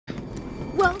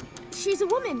She's a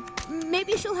woman.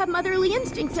 Maybe she'll have motherly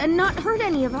instincts and not hurt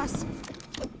any of us.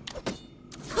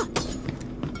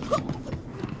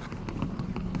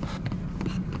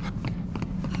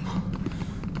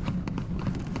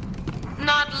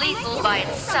 Not lethal by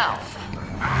itself.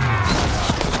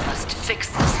 I must fix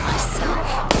this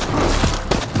myself.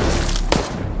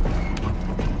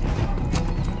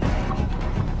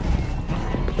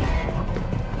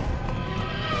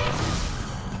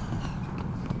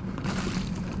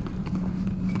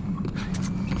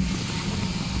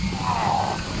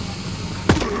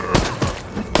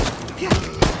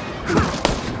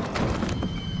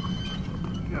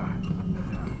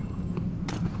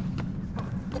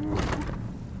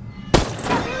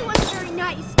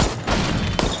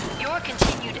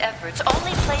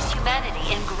 Only place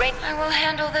humanity in great... I will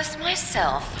handle this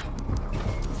myself.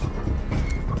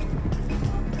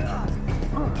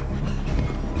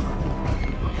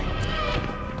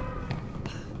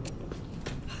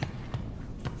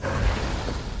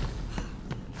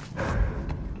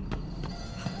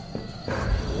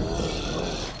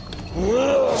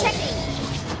 Checking!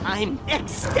 I'm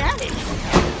ecstatic!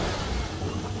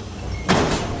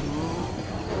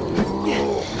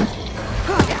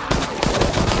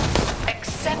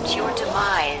 Your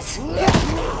demise.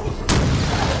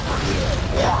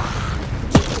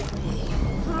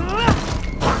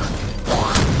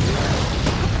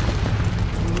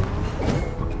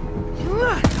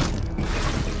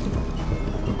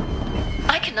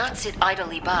 I cannot sit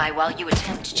idly by while you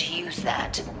attempt to use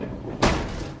that.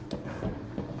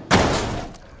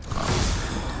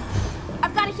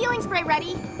 I've got a healing spray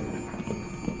ready.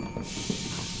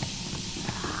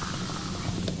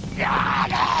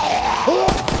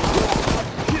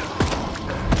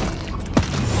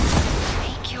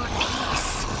 Make your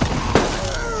peace.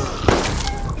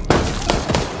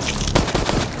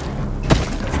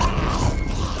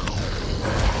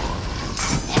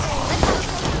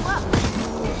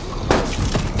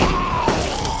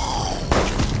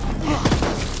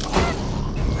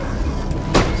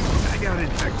 I got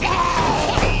infected.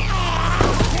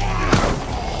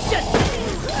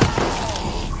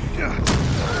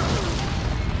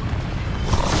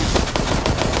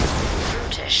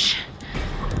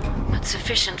 But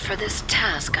sufficient for this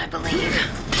task, I believe.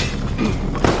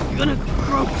 You're gonna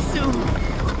croak soon.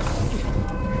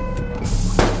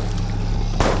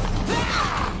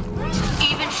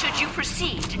 Even should you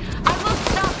proceed, I will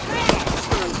stop it.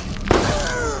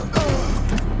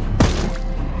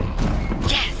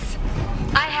 Yes,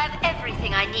 I have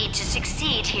everything I need to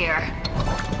succeed here.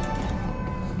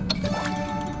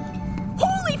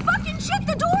 Holy fucking shit,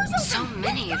 the door's open! So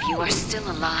many of you are still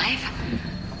alive.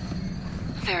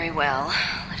 Very well,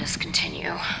 let us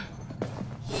continue.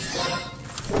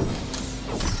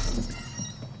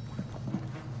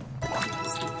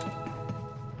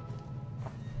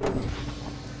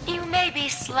 You may be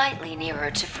slightly nearer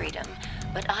to freedom,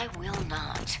 but I will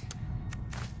not,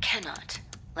 cannot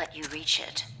let you reach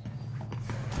it.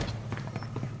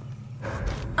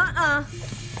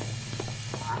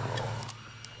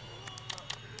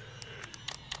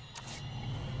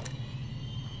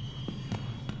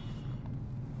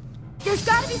 There's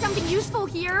gotta be something useful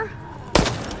here.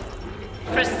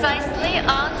 Precisely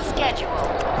on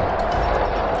schedule.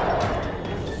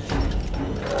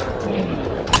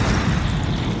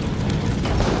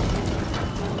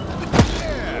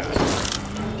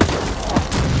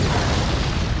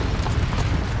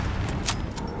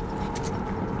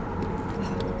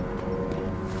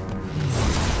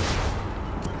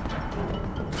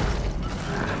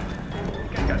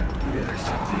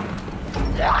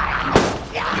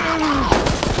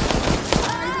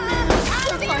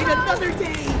 Another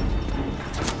day!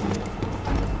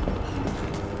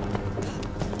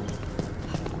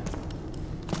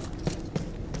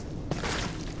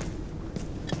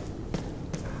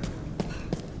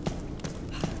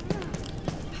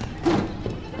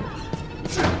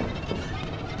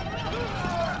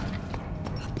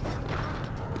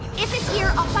 If it's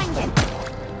here, I'll find it.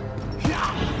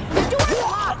 The door's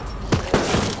locked!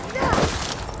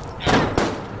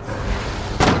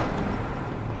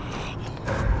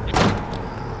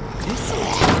 This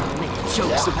will make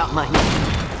jokes about my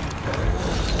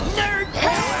nerd!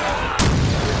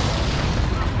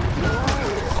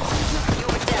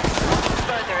 Your death will be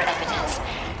further evidence.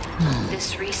 This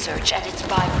research and its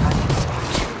byproducts are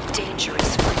too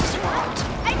dangerous for this world.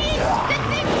 I mean, the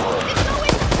things that go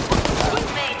in... You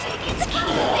may take its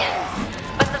key,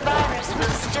 but the virus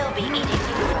will still be eating you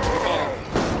from within.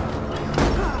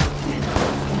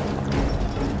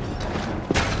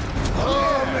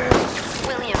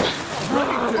 William,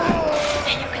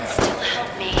 you can still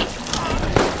help me.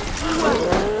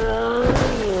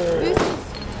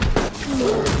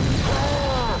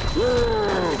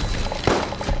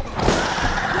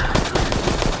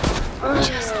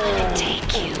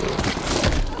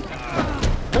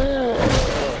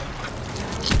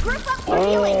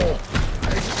 healing. I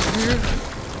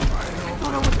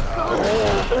thought I was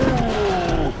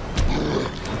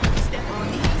Step on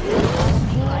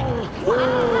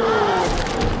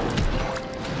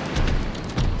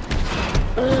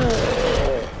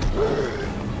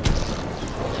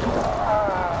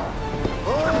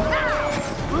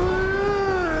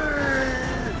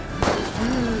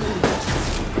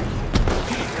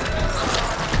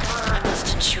I must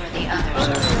ensure the others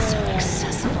are also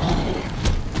accessible.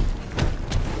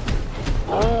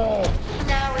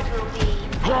 Now it will be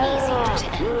easier to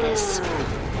end this.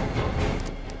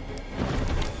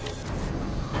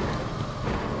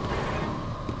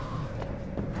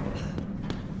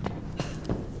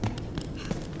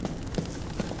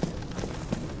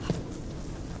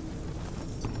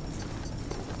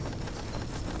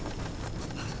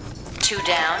 Two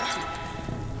down.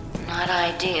 Not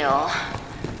ideal.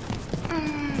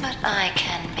 But I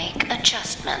can make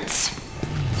adjustments.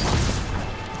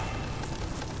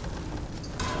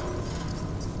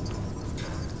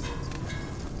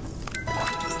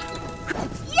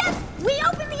 Yes! We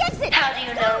opened the exit! How do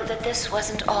you know that this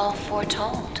wasn't all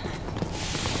foretold?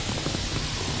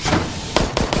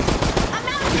 I'm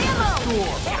out of ammo!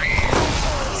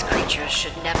 These creatures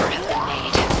should never have been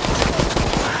made.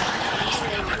 At least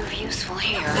they prove useful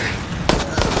here.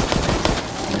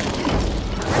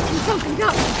 Something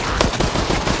up!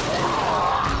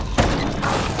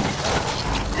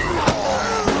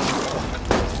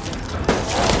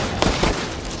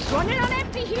 Running on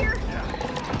empty here!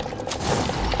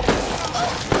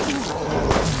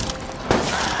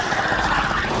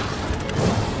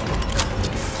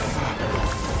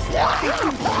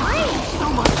 So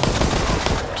much!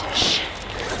 Brutish.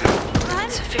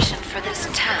 Insufficient for this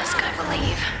task, I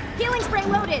believe. Healing spray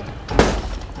loaded!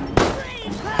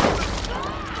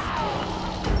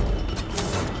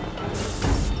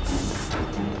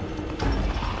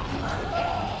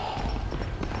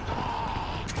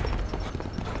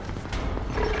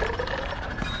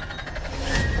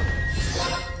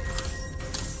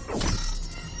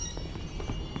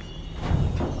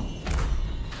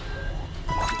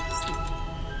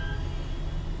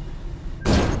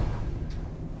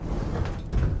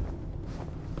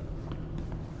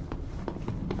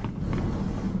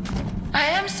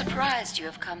 Surprised you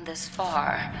have come this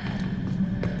far.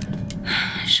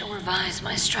 I shall revise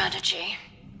my strategy.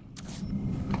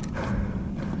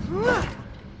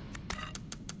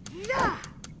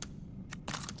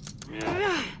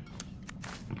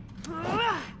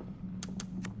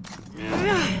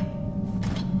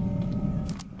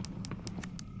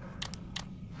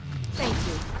 Thank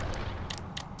you.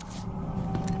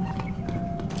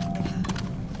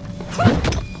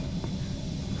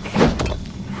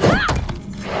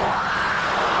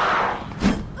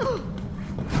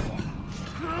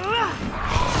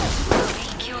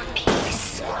 Make your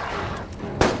peace.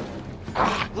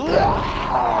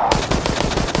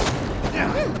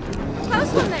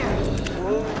 Close one there.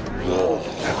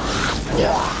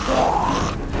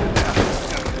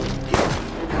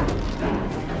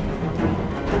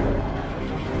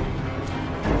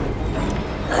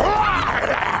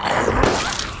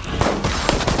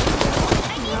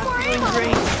 I need more ammo.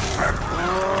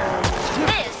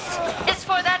 This is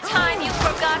for that time you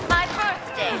forgot my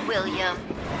birthday, William.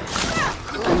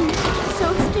 So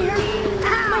scared.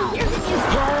 My hearing is.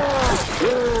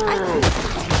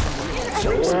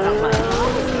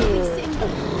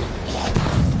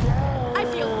 I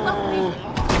feel lovely.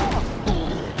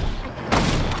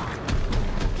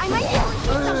 I might be able to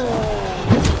see something.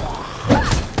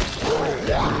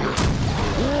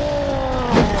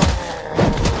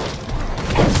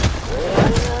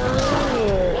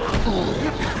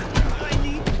 I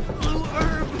need blue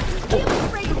herb. Healing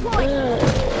spray deployed.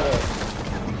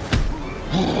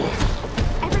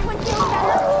 Everyone feeling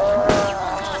better?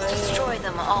 Not destroy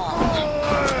them all.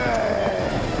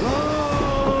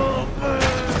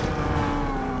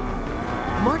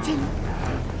 Martin.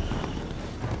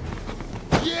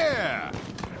 Yeah!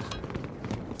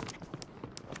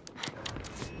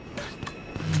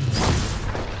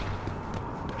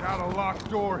 Got a locked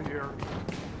door here.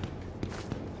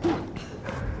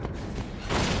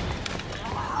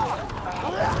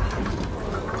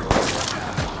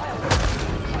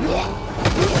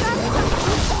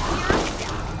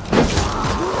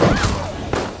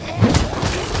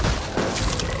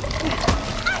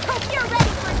 I hope you're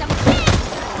ready for some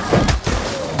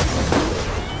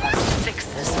Fix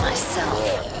this myself.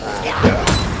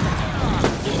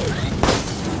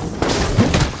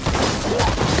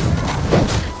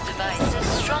 Device is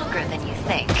stronger than you think.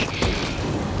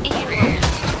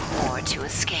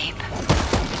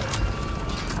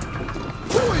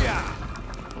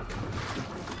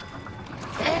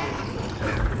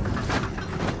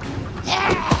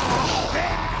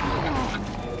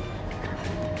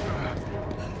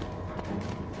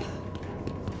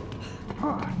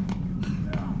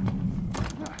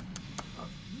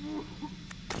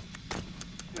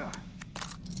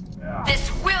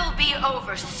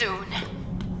 soon.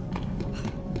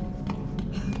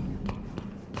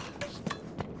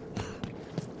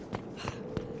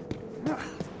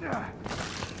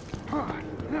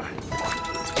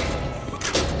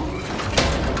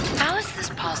 How is this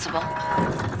possible?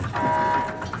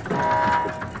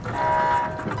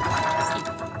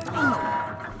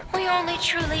 We only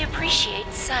truly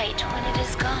appreciate sight when it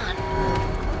is gone.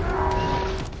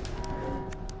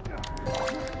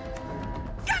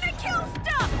 Gonna kill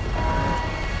stuff!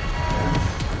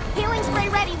 Healing spray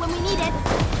ready when we need it.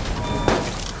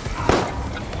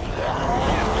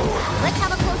 Let's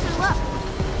have a closer look.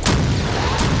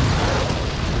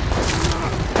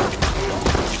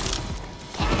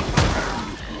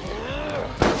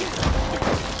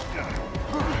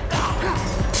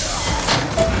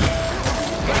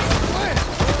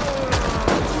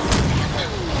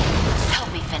 Help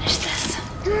me finish this.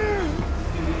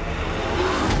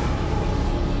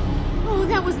 Oh,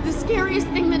 that was the scariest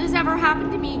thing that has ever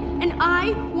happened to me. And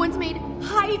I once made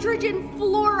hydrogen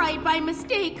fluoride by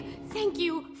mistake. Thank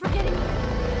you for getting me.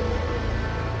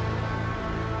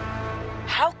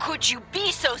 How could you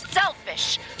be so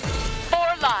selfish? 4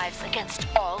 lives against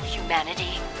all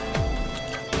humanity.